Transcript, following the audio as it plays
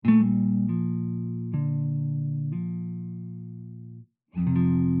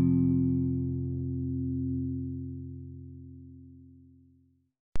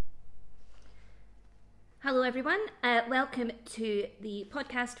Hello everyone, welcome to the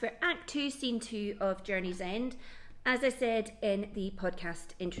podcast for Act 2, Scene 2 of Journey's End. As I said in the podcast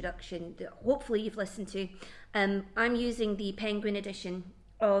introduction that hopefully you've listened to, I'm using the Penguin edition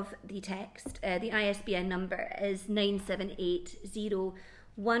of the text. The ISBN number is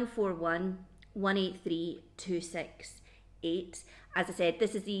 9780141183268. As I said,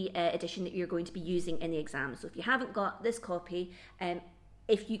 this is the edition that you're going to be using in the exam. So if you haven't got this copy,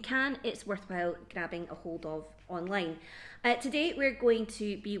 if you can, it's worthwhile grabbing a hold of online. Today we're going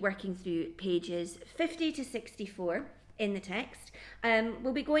to be working through pages 50 to 64 in the text.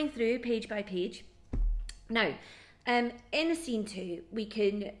 We'll be going through page by page. Now, in the scene 2, we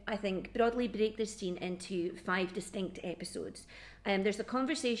can, I think, broadly break this scene into 5 distinct episodes. There's the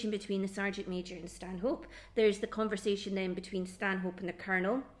conversation between the Sergeant Major and Stanhope. There's the conversation then between Stanhope and the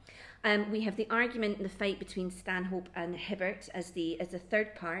Colonel. We have the argument and the fight between Stanhope and Hibbert as the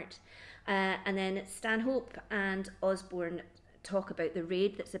third part. And then Stanhope and Osborne talk about the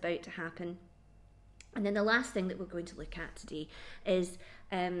raid that's about to happen. And then the last thing that we're going to look at today is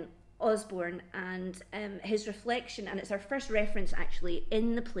Osborne and his reflection, and it's our first reference actually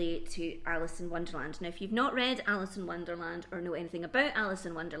in the play to Alice in Wonderland. Now, if you've not read Alice in Wonderland or know anything about Alice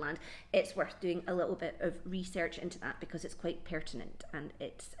in Wonderland, it's worth doing a little bit of research into that because it's quite pertinent, and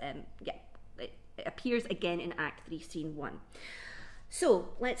it's it appears again in Act 3, Scene 1. So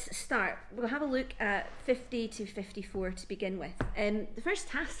let's start. We'll have a look at 50 to 54 to begin with. The first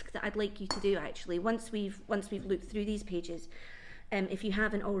task that I'd like you to do actually, once we've looked through these pages, if you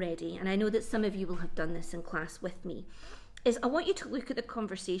haven't already, and I know that some of you will have done this in class with me, is I want you to look at the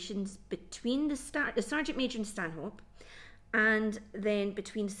conversations between the Sergeant Major and Stanhope, and then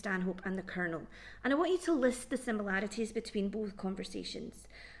between Stanhope and the Colonel. And I want you to list the similarities between both conversations.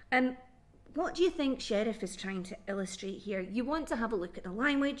 What do you think Sherriff is trying to illustrate here? You want to have a look at the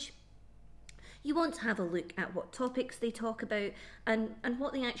language, you want to have a look at what topics they talk about, and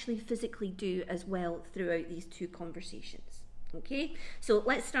what they actually physically do as well throughout these two conversations. Okay, so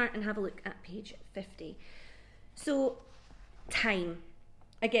let's start and have a look at page 50. So, time.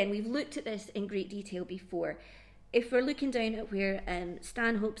 Again, we've looked at this in great detail before. If we're looking down at where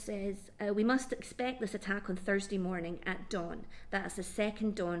Stanhope says, we must expect this attack on Thursday morning at dawn. That's the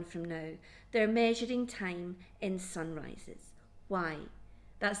second dawn from now. They're measuring time in sunrises. Why?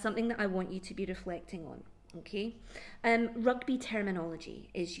 That's something that I want you to be reflecting on. Okay, rugby terminology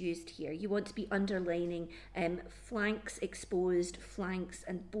is used here. You want to be underlining flanks exposed, flanks,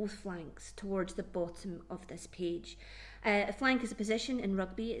 and both flanks towards the bottom of this page. A flank is a position in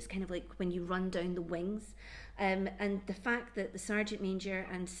rugby. It's kind of like when you run down the wings. And the fact that the Sergeant Major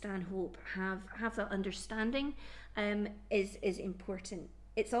and Stanhope have that understanding is important.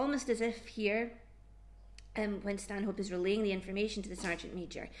 It's almost as if here, when Stanhope is relaying the information to the Sergeant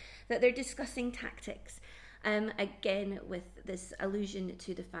Major, that they're discussing tactics. Again, with this allusion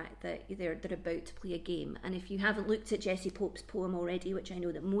to the fact that they're about to play a game. And if you haven't looked at Jessie Pope's poem already, which I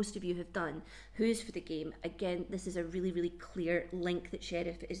know that most of you have done, Who's for the Game? Again, this is a really, really clear link that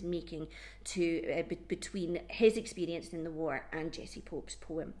Sherriff is making to between his experience in the war and Jessie Pope's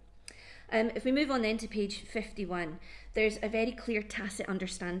poem. If we move on then to page 51, there's a very clear tacit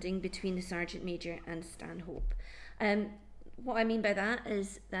understanding between the Sergeant Major and Stanhope. What I mean by that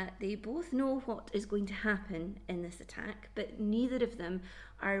is that they both know what is going to happen in this attack, but neither of them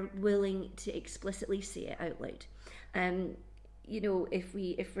are willing to explicitly say it out loud. You know, if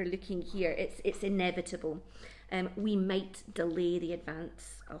we're looking here, it's inevitable. We might delay the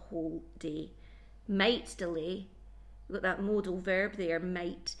advance a whole day. Might delay. We've got that modal verb there,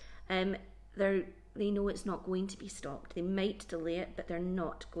 might. They know it's not going to be stopped. They might delay it, but they're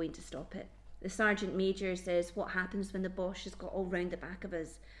not going to stop it. The Sergeant Major says, what happens when the Boche has got all round the back of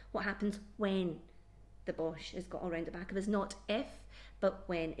us? What happens when the Boche has got all round the back of us? Not if, but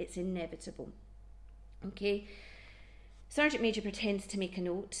when. It's inevitable. Okay? Sergeant Major pretends to make a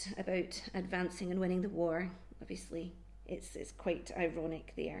note about advancing and winning the war. Obviously, it's quite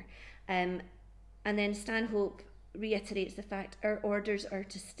ironic there. And then Stanhope reiterates the fact, our orders are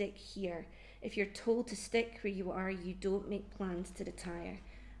to stick here. If you're told to stick where you are, you don't make plans to retire.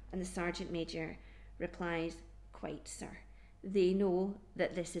 And the Sergeant Major replies, quite, sir. They know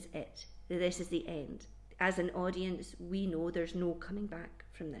that this is it, that this is the end. As an audience, we know there's no coming back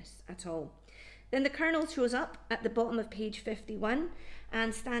from this at all. Then the Colonel shows up at the bottom of page 51,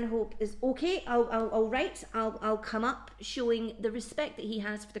 and Stanhope is, okay, I'll come up, showing the respect that he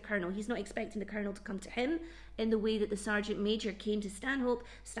has for the Colonel. He's not expecting the Colonel to come to him in the way that the Sergeant Major came to Stanhope.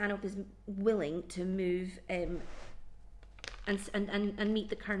 Stanhope is willing to move and meet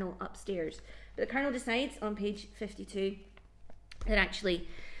the Colonel upstairs. But the Colonel decides on page 52 that actually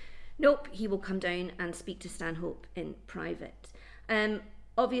Nope, he will come down and speak to Stanhope in private.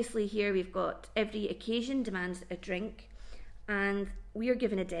 Obviously here we've got every occasion demands a drink, and we are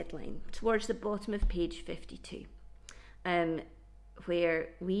given a deadline towards the bottom of page 52, where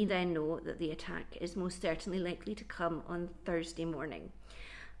we then know that the attack is most certainly likely to come on Thursday morning.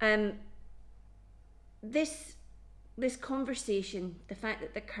 This conversation, the fact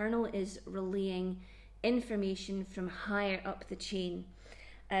that the Colonel is relaying information from higher up the chain,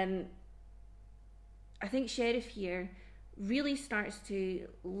 I think Sherriff here really starts to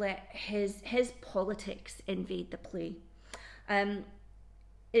let his politics invade the play.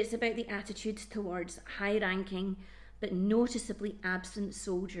 It's about the attitudes towards high-ranking but noticeably absent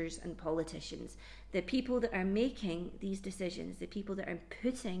soldiers and politicians. The people that are making these decisions, the people that are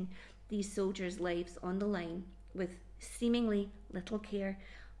putting these soldiers' lives on the line with seemingly little care,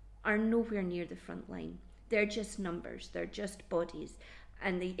 are nowhere near the front line. They're just numbers, they're just bodies,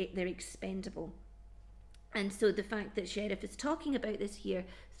 and they're expendable. And so the fact that Sherriff is talking about this here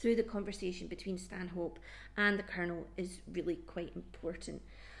through the conversation between Stanhope and the Colonel is really quite important.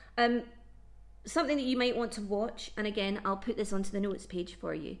 Something that you might want to watch, and again, I'll put this onto the notes page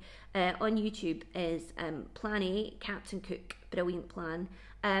for you, on YouTube, is Plan A, Captain Cook, brilliant plan.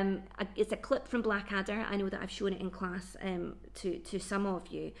 It's a clip from Blackadder. I know that I've shown it in class to some of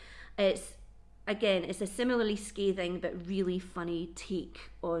you. It's a similarly scathing but really funny take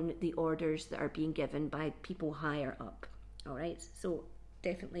on the orders that are being given by people higher up. All right, so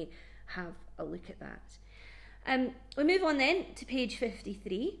definitely have a look at that. We move on then to page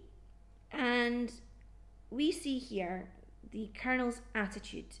 53, and we see here the Colonel's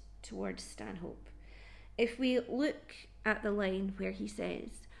attitude towards Stanhope. If we look at the line where he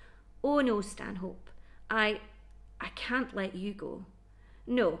says, "Oh no, Stanhope, I can't let you go.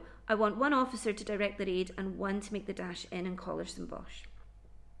 No, I want one officer to direct the raid and one to make the dash in and collar some Bosch."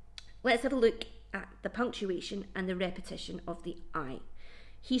 Let's have a look at the punctuation and the repetition of the I.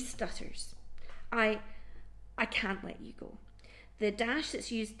 He stutters. I can't let you go. The dash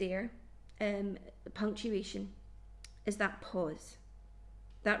that's used there, the punctuation, is that pause,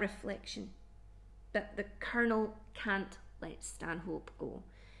 that reflection, that the Colonel can't let Stanhope go.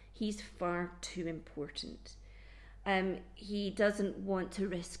 He's far too important. He doesn't want to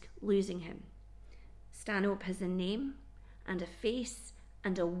risk losing him. Stanhope has a name and a face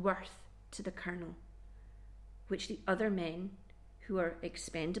and a worth to the Colonel, which the other men who are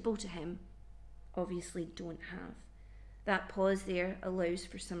expendable to him obviously don't have. That pause there allows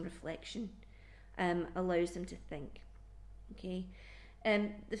for some reflection, allows them to think. Okay,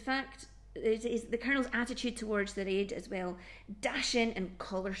 the fact is the Colonel's attitude towards the raid as well. Dash in and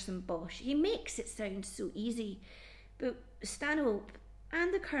collar some Bosch. He makes it sound so easy, but Stanhope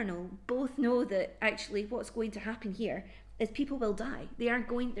and the Colonel both know that actually what's going to happen here is people will die. There are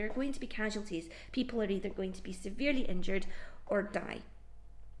going to be casualties. People are either going to be severely injured or die.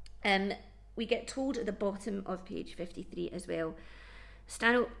 We get told at the bottom of page 53 as well,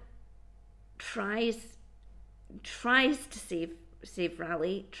 Stanhope tries to save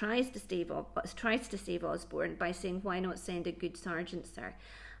Raleigh, tries to save Osborne by saying, "Why not send a good sergeant, sir?"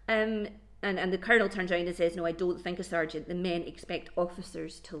 And the Colonel turns around and says, "No, I don't think a sergeant. The men expect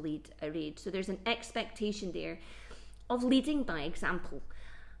officers to lead a raid." So there's an expectation there of leading by example,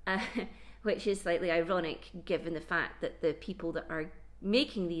 which is slightly ironic given the fact that the people that are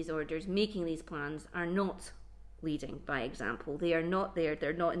making these orders, making these plans, are not leading by example. They are not there,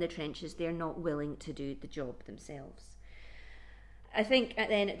 they're not in the trenches, they're not willing to do the job themselves. I think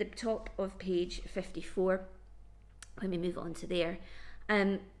then at the top of page 54, when we move on to there,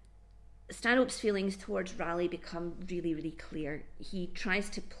 Stanhope's feelings towards Raleigh become really, really clear. He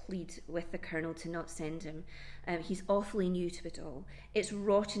tries to plead with the Colonel to not send him. He's awfully new to it all. It's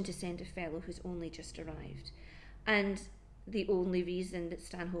rotten to send a fellow who's only just arrived. And the only reason that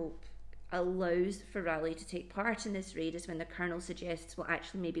Stanhope allows for Raleigh to take part in this raid is when the Colonel suggests, well,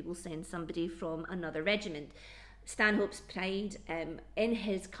 actually, maybe we'll send somebody from another regiment. Stanhope's pride in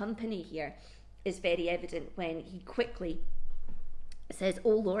his company here is very evident when he quickly says,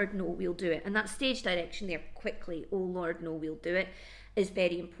 "Oh Lord, no, we'll do it." And that stage direction there, quickly, "Oh Lord, no, we'll do it," is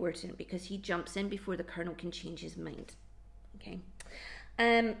very important because he jumps in before the Colonel can change his mind. Okay,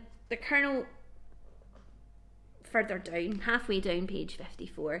 the Colonel, further down, halfway down page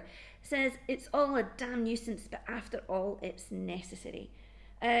 54, says, "It's all a damn nuisance, but after all, it's necessary."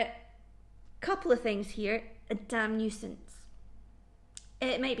 Couple of things here. A damn nuisance.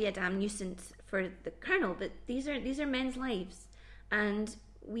 It might be a damn nuisance for the Colonel, but these are men's lives, and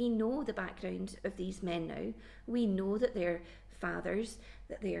we know the background of these men now. We know that they're fathers,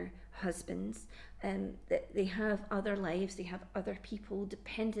 that they're husbands, that they have other lives, they have other people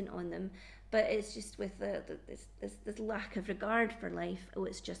dependent on them, but it's just with this lack of regard for life. Oh,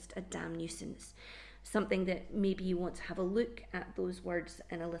 it's just a damn nuisance. Something that maybe you want to have a look at those words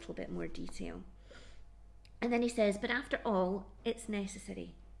in a little bit more detail. And then he says, but after all, it's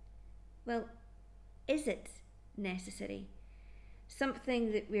necessary. Well, is it necessary?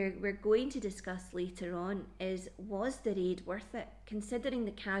 Something that we're going to discuss later on is, was the raid worth it, considering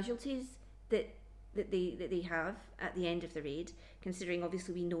the casualties that they have at the end of the raid, considering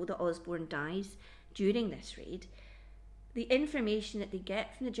obviously we know that Osborne dies during this raid. The information that they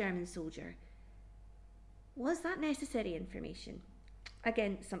get from the German soldier, was that necessary information?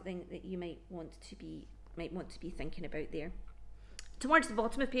 Again, something that you might want to be thinking about there. Towards the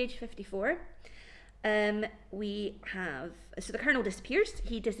bottom of page 54, we have, so the colonel disappears.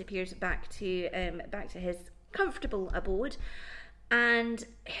 He disappears back to his comfortable abode, and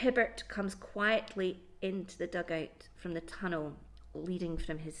Hibbert comes quietly into the dugout from the tunnel leading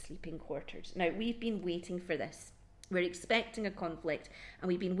from his sleeping quarters. Now, we've been waiting for this. We're expecting a conflict, and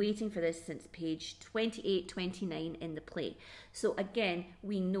we've been waiting for this since page 28, 29 in the play. So again,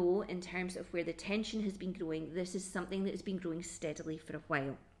 we know in terms of where the tension has been growing, this is something that has been growing steadily for a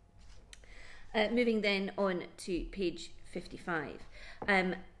while. Moving then on to page 55.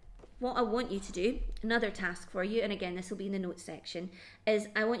 What I want you to do, another task for you, and again this will be in the notes section, is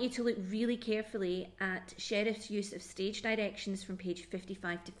I want you to look really carefully at Sherriff's use of stage directions from page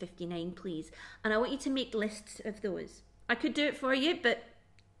 55 to 59, please. And I want you to make lists of those. I could do it for you, but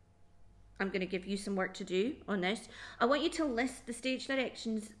I'm going to give you some work to do on this. I want you to list the stage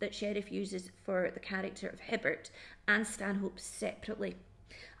directions that Sherriff uses for the character of Hibbert and Stanhope separately.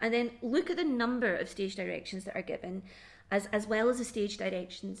 And then look at the number of stage directions that are given, as well as the stage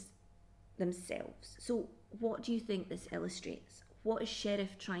directions themselves. So what do you think this illustrates? What is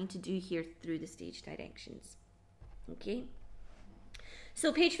Sherriff trying to do here through the stage directions? Okay.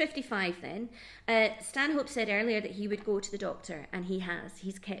 So page 55 then. Stanhope said earlier that he would go to the doctor, and he has.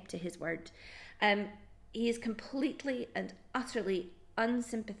 He's kept to his word. He is completely and utterly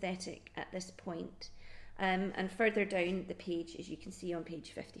unsympathetic at this point. And further down the page, as you can see on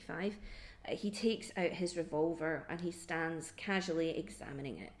page 55, he takes out his revolver and he stands casually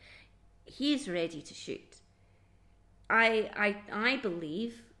examining it. He's ready to shoot. I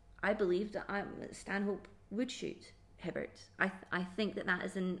believe that Stanhope would shoot Hibbert. I think that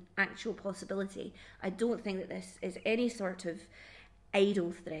is an actual possibility. I don't think that this is any sort of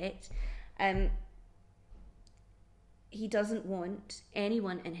idle threat. He doesn't want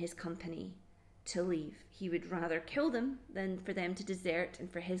anyone in his company to leave. He would rather kill them than for them to desert,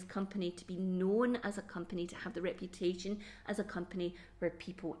 and for his company to be known as a company, to have the reputation as a company where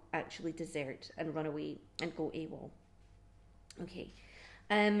people actually desert and run away and go AWOL. Okay.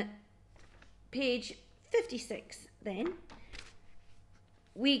 Page 56 then.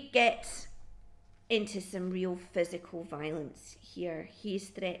 We get into some real physical violence here. He's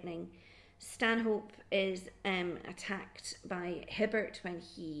threatening. Stanhope is attacked by Hibbert when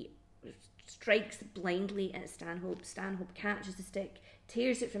he strikes blindly at Stanhope. Stanhope catches the stick,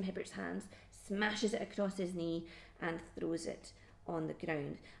 tears it from Hibbert's hands, smashes it across his knee, and throws it on the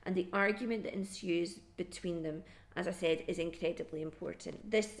ground. And the argument that ensues between them, as I said, is incredibly important.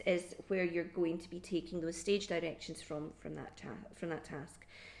 This is where you're going to be taking those stage directions from that task.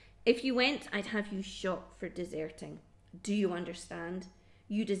 If you went, I'd have you shot for deserting. Do you understand?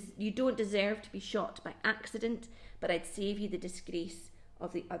 You don't deserve to be shot by accident, but I'd save you the disgrace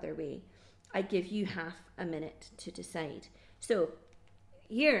of the other way. I give you half a minute to decide. So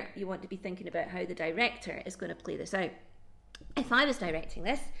here you want to be thinking about how the director is going to play this out. If I was directing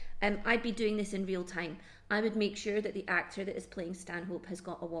this, I'd be doing this in real time. I would make sure that the actor that is playing Stanhope has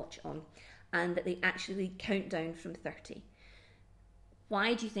got a watch on, and that they actually count down from 30.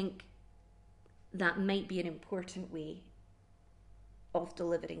 Why do you think that might be an important way of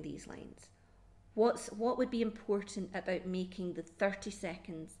delivering these lines? What would be important about making the 30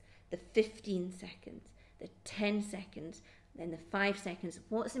 seconds, the 15 seconds, the 10 seconds, then the 5 seconds?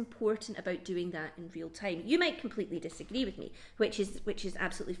 What's important about doing that in real time? You might completely disagree with me, which is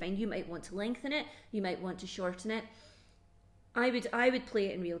absolutely fine. You might want to lengthen it, you might want to shorten it. I would play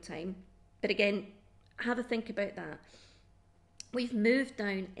it in real time, but again, have a think about that. We've moved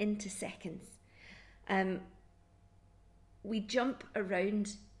down into seconds. We jump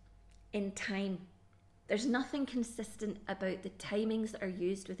around in time. There's nothing consistent about the timings that are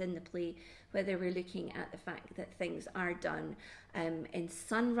used within the play, whether we're looking at the fact that things are done in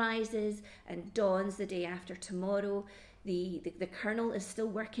sunrises and dawns the day after tomorrow. The colonel is still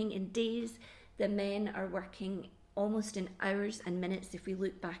working in days. The men are working almost in hours and minutes if we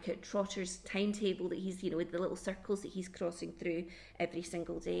look back at Trotter's timetable that he's, with the little circles that he's crossing through every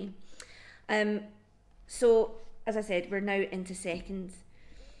single day. So, as I said, we're now into seconds.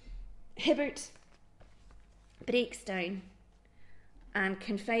 Hibbert breaks down and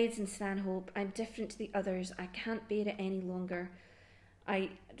confides in Stanhope, "I'm different to the others. I can't bear it any longer.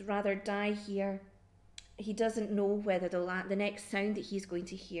 I'd rather die here." He doesn't know whether the next sound that he's going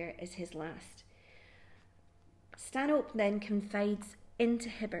to hear is his last. Stanhope then confides into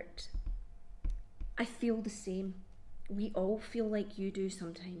Hibbert, "I feel the same. We all feel like you do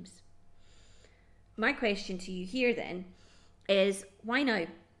sometimes." My question to you here then is, why now?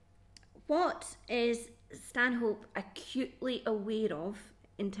 What is Stanhope acutely aware of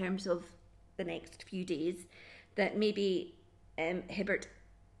in terms of the next few days that maybe Hibbert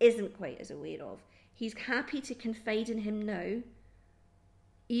isn't quite as aware of? He's happy to confide in him now,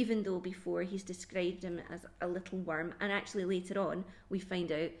 even though before he's described him as a little worm, and actually later on we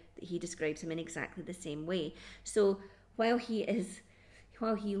find out that he describes him in exactly the same way. So while he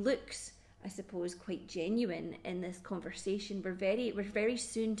looks, I suppose, quite genuine in this conversation, we're very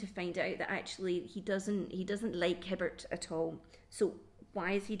soon to find out that actually he doesn't like Hibbert at all. So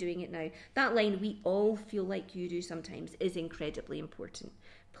why is he doing it now? That line, "we all feel like you do sometimes," is incredibly important.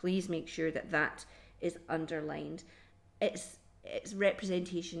 Please make sure that that is underlined. It's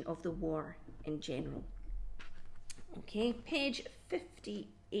representation of the war in general. Okay, page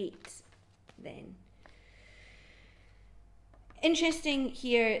 58 then. Interesting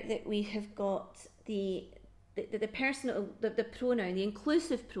here that we have got the personal, the pronoun, the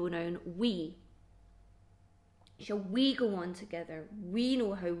inclusive pronoun "we." Shall we go on together? We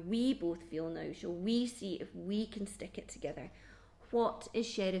know how we both feel now. Shall we see if we can stick it together? What is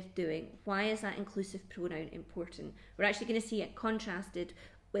Sherriff doing? Why is that inclusive pronoun important? We're actually going to see it contrasted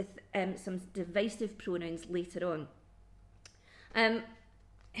with some divisive pronouns later on.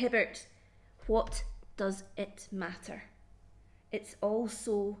 Hibbert, what does it matter? It's all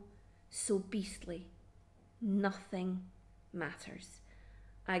so beastly. Nothing matters.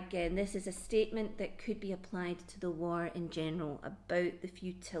 Again, this is a statement that could be applied to the war in general, about the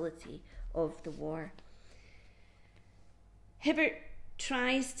futility of the war. Hibbert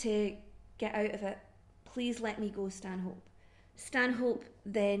tries to get out of it. "Please let me go, Stanhope." Stanhope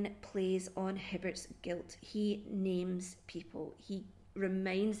then plays on Hibbert's guilt. He names people. He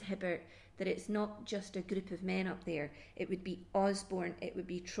reminds Hibbert that it's not just a group of men up there. It would be Osborne, it would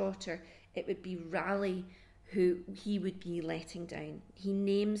be Trotter, it would be Raleigh who he would be letting down. He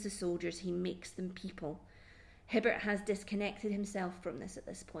names the soldiers, he makes them people. Hibbert has disconnected himself from this at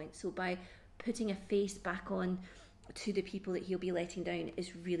this point, so by putting a face back on to the people that he'll be letting down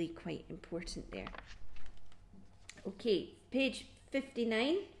is really quite important there. Okay, page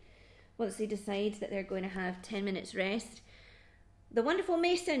 59. Once they decide that they're going to have 10 minutes rest, the wonderful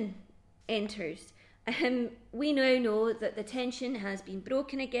Mason enters. We now know that the tension has been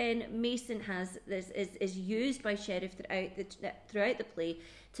broken again. Mason is used by Sherriff throughout the play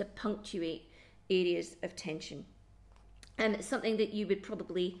to punctuate areas of tension. Something that you would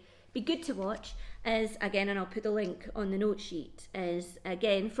probably be good to watch is, again, and I'll put the link on the note sheet, is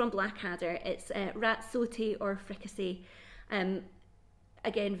again from Blackadder. It's rat sauté or fricassee.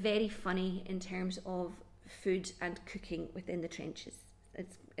 Again, very funny in terms of food and cooking within the trenches.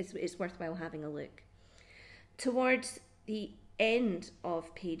 It's worthwhile having a look. Towards the end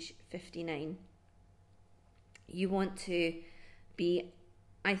of page 59, you want to be,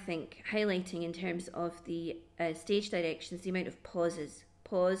 I think, highlighting in terms of the stage directions, the amount of pauses.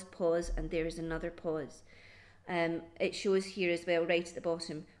 Pause, pause, and there is another pause. It shows here as well, right at the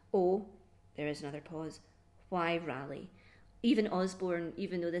bottom, "Oh, there is another pause. Why Raleigh?" Even Osborne,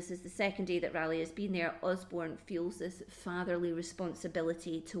 even though this is the second day that Raleigh has been there, Osborne feels this fatherly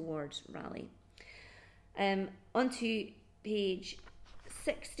responsibility towards Raleigh. Onto page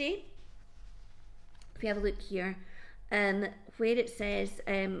 60. If we have a look here, where it says,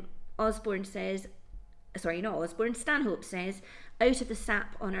 Stanhope says, "Out of the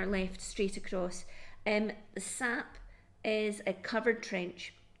sap on our left, straight across." The sap is a covered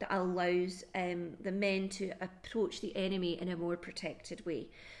trench that allows the men to approach the enemy in a more protected way.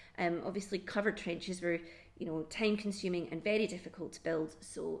 Obviously, covered trenches were, time consuming and very difficult to build,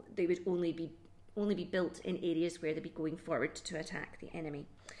 so they would only be built in areas where they'd be going forward to attack the enemy.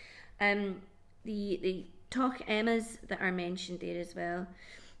 The Toch Emmas that are mentioned there as well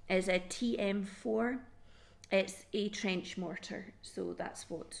is a TM4. It's a trench mortar, so that's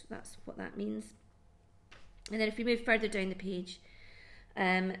what that means. And then if we move further down the page,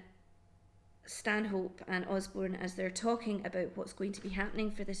 Stanhope and Osborne, as they're talking about what's going to be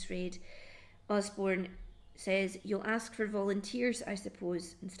happening for this raid, Osborne says, "You'll ask for volunteers, I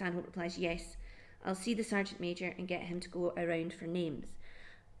suppose?" And Stanhope replies, "Yes. I'll see the Sergeant Major and get him to go around for names."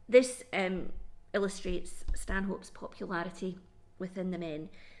 This illustrates Stanhope's popularity within the men.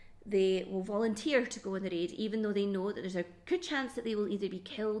 They will volunteer to go on the raid, even though they know that there's a good chance that they will either be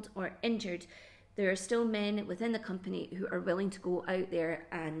killed or injured. There are still men within the company who are willing to go out there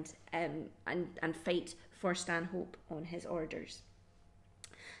and fight for Stanhope on his orders.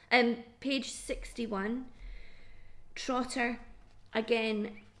 Page 61, Trotter,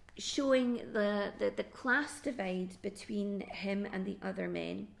 again showing the class divide between him and the other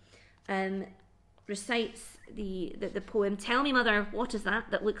men. Recites the poem, "Tell me, mother, what is that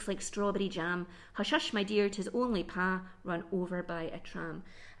that looks like strawberry jam? Hush, hush, my dear, 'tis only pa run over by a tram."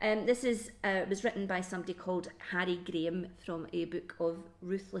 This was written by somebody called Harry Graham from a book of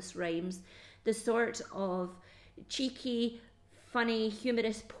ruthless rhymes. The sort of cheeky, funny,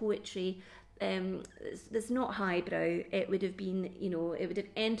 humorous poetry that's not highbrow. It would have been, it would have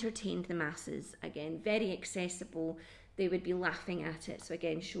entertained the masses. Again, very accessible. They would be laughing at it. So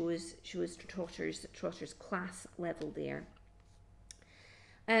again, shows Trotter's class level there.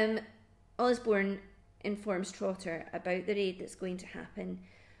 Osborne informs Trotter about the raid that's going to happen,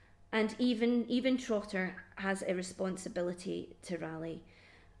 and even Trotter has a responsibility to rally.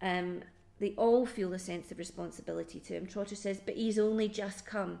 They all feel a sense of responsibility to him. Trotter says, "But he's only just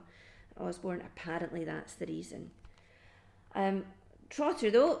come." Osborne, apparently that's the reason. Trotter,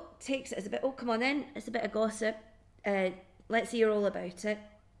 though, takes it as a bit, "Oh, come on then, it's a bit of gossip. Let's hear all about it."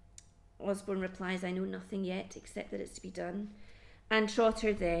 Osborne replies, "I know nothing yet, except that it's to be done." And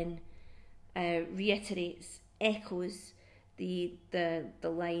Trotter then reiterates, echoes the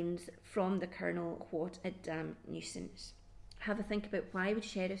lines from the Colonel, "What a damn nuisance." Have a think about, why would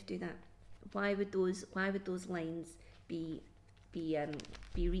Sherriff do that? Why would those lines be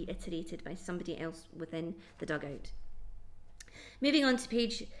reiterated by somebody else within the dugout? Moving on to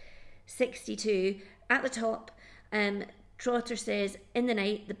page 62, at the top, Trotter says, "In the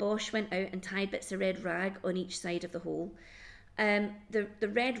night, the Boche went out and tied bits of red rag on each side of the hole." The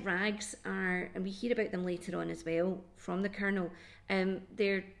red rags are, and we hear about them later on as well from the Colonel,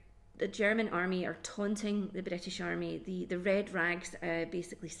 the German army are taunting the British army. The red rags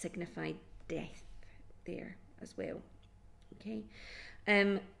basically signify death there as well. Okay.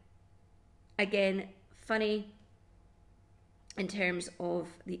 Again, funny in terms of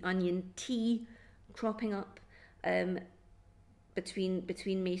the onion tea cropping up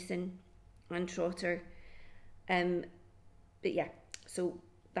between Mason and Trotter. But yeah, so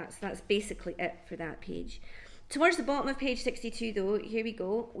that's basically it for that page. Towards the bottom of page 62, though, here we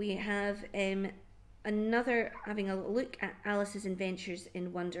go. We have having a look at Alice's Adventures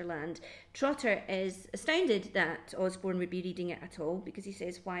in Wonderland. Trotter is astounded that Osborne would be reading it at all, because he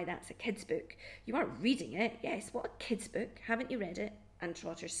says, "Why, that's a kid's book." "You aren't reading it?" "Yes, what a kid's book. Haven't you read it?" And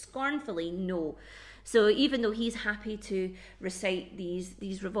Trotter scornfully, "No." So even though he's happy to recite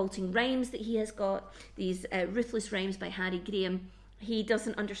these revolting rhymes that he has got, these ruthless rhymes by Harry Graham, he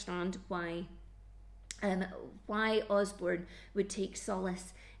doesn't understand why Osborne would take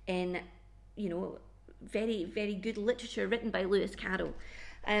solace in, very, very good literature written by Lewis Carroll.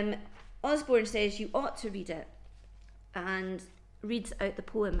 Osborne says, "You ought to read it," and reads out the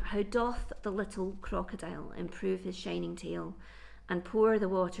poem, "How doth the little crocodile improve his shining tail, and pour the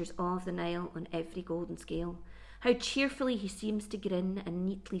waters of the Nile on every golden scale. How cheerfully he seems to grin and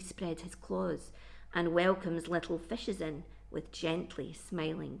neatly spread his claws, and welcomes little fishes in with gently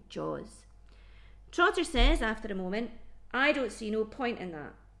smiling jaws." Trotter says, after a moment, "I don't see no point in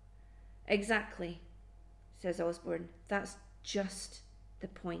that." "Exactly," says Osborne. "That's just the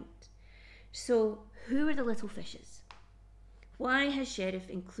point." So, who are the little fishes? Why has Sherriff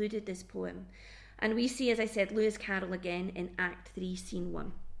included this poem? And we see, as I said, Lewis Carroll again in Act 3, Scene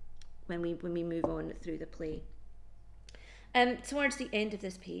 1, when we move on through the play. Towards the end of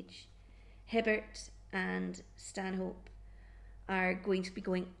this page, Hibbert and Stanhope are going to be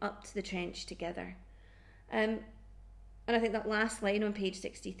going up to the trench together. And I think that last line on page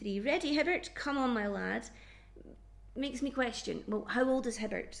 63, "Ready, Hibbert? Come on, my lad," makes me question, well, how old is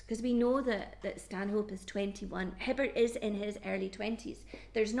Hibbert? Because we know that Stanhope is 21. Hibbert is in his early 20s.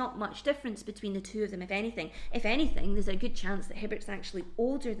 There's not much difference between the two of them, if anything. If anything, there's a good chance that Hibbert's actually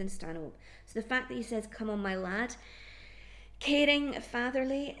older than Stanhope. So the fact that he says, "Come on, my lad," caring,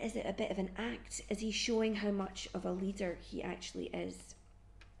 fatherly, is it a bit of an act? Is he showing how much of a leader he actually is?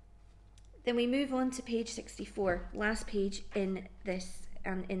 Then we move on to page 64, last page in this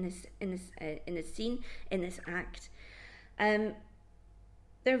scene, in this act.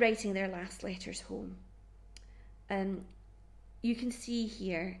 They're writing their last letters home. You can see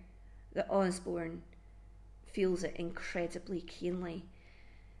here that Osborne feels it incredibly keenly.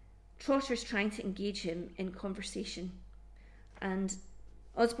 Trotter's trying to engage him in conversation, and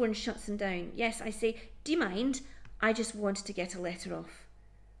Osborne shuts him down. Yes, I say, do you mind? I just wanted to get a letter off.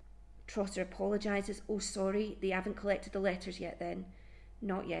 Trotter apologises. Oh, sorry, they haven't collected the letters yet then.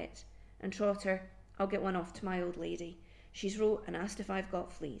 Not yet. And Trotter, I'll get one off to my old lady. She's wrote and asked if I've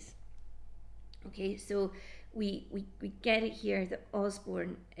got fleas. Okay, so we get it here that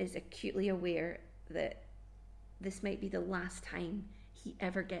Osborne is acutely aware that this might be the last time he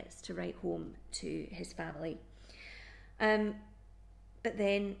ever gets to write home to his family. But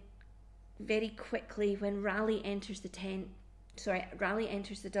then, very quickly, when Raleigh enters the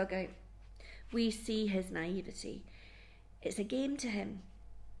dugout, we see his naivety. It's a game to him.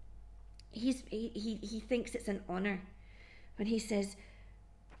 He thinks it's an honour when he says,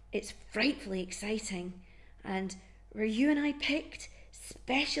 it's frightfully exciting, and were you and I picked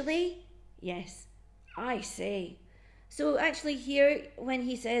specially? Yes, I say. So actually here, when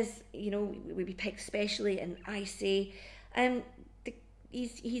he says, we be picked specially, and I say,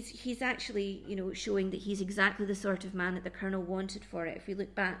 he's actually, showing that he's exactly the sort of man that the Colonel wanted for it. If we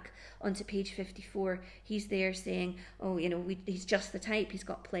look back onto page 54, he's there saying, he's just the type, he's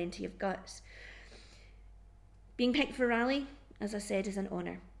got plenty of guts. Being picked for Raleigh, as I said, is an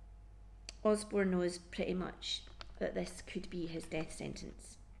honour. Osborne knows pretty much that this could be his death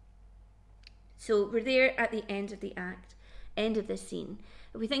sentence. So we're there at the end of the act, end of this scene.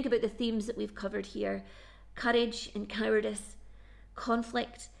 If we think about the themes that we've covered here, courage and cowardice,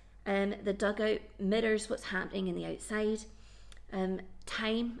 conflict, the dugout mirrors what's happening in the outside.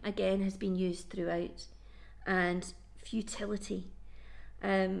 Time, again, has been used throughout, and futility.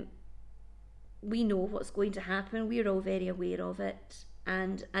 We know what's going to happen. We're all very aware of it.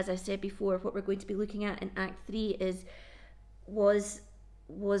 And as I said before, what we're going to be looking at in Act 3 is, was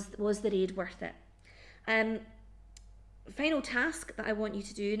the raid worth it? Final task that I want you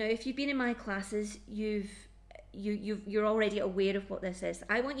to do. Now, if you've been in my classes, you're already aware of what this is.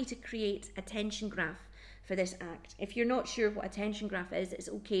 I want you to create a tension graph for this act. If you're not sure what a tension graph is, it's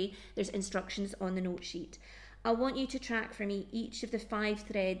okay. There's instructions on the note sheet. I want you to track for me each of the 5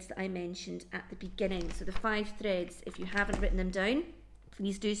 threads that I mentioned at the beginning. So the 5 threads, if you haven't written them down,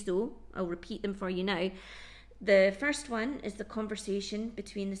 please do so. I'll repeat them for you now. The first one is the conversation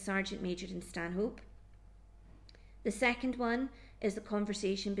between the Sergeant Major and Stanhope. The second one is the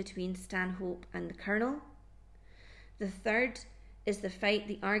conversation between Stanhope and the Colonel. The third is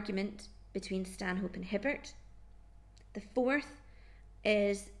the argument between Stanhope and Hibbert. The fourth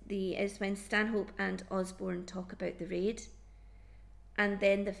is when Stanhope and Osborne talk about the raid. And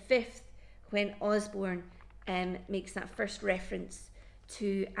then the fifth, when Osborne makes that first reference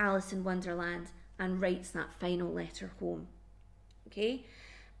to Alice in Wonderland and writes that final letter home. Okay?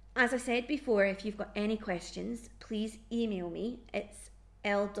 As I said before, if you've got any questions, please email me. It's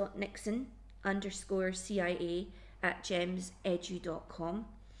l.nixon_CIA@gemsedu.com.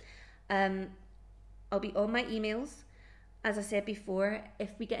 I'll be on my emails. As I said before,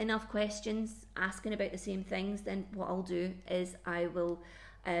 if we get enough questions asking about the same things, then what I'll do is I will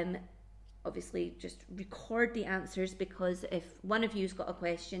obviously just record the answers, because if one of you's got a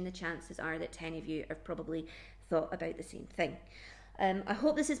question, the chances are that 10 of you have probably thought about the same thing. I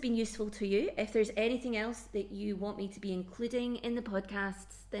hope this has been useful to you. If there's anything else that you want me to be including in the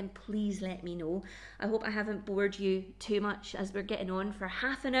podcasts, then please let me know. I hope I haven't bored you too much, as we're getting on for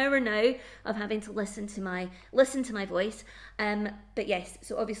half an hour now of having to listen to my voice. But yes,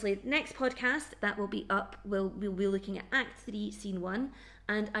 so obviously next podcast that will be up, we'll be looking at Act 3, Scene 1,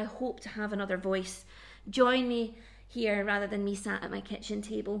 and I hope to have another voice join me here rather than me sat at my kitchen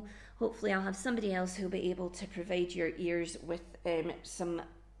table. Hopefully I'll have somebody else who'll be able to provide your ears with some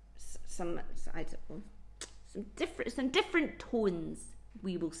different tones,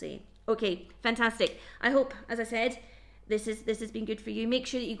 we will say. Okay, fantastic. I hope, as I said, this has been good for you. Make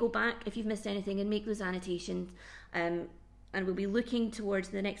sure that you go back if you've missed anything and make those annotations. And we'll be looking towards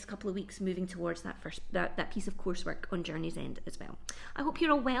the next couple of weeks, moving towards that piece of coursework on Journey's End as well. I hope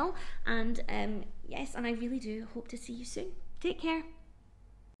you're all well, and yes, and I really do hope to see you soon. Take care.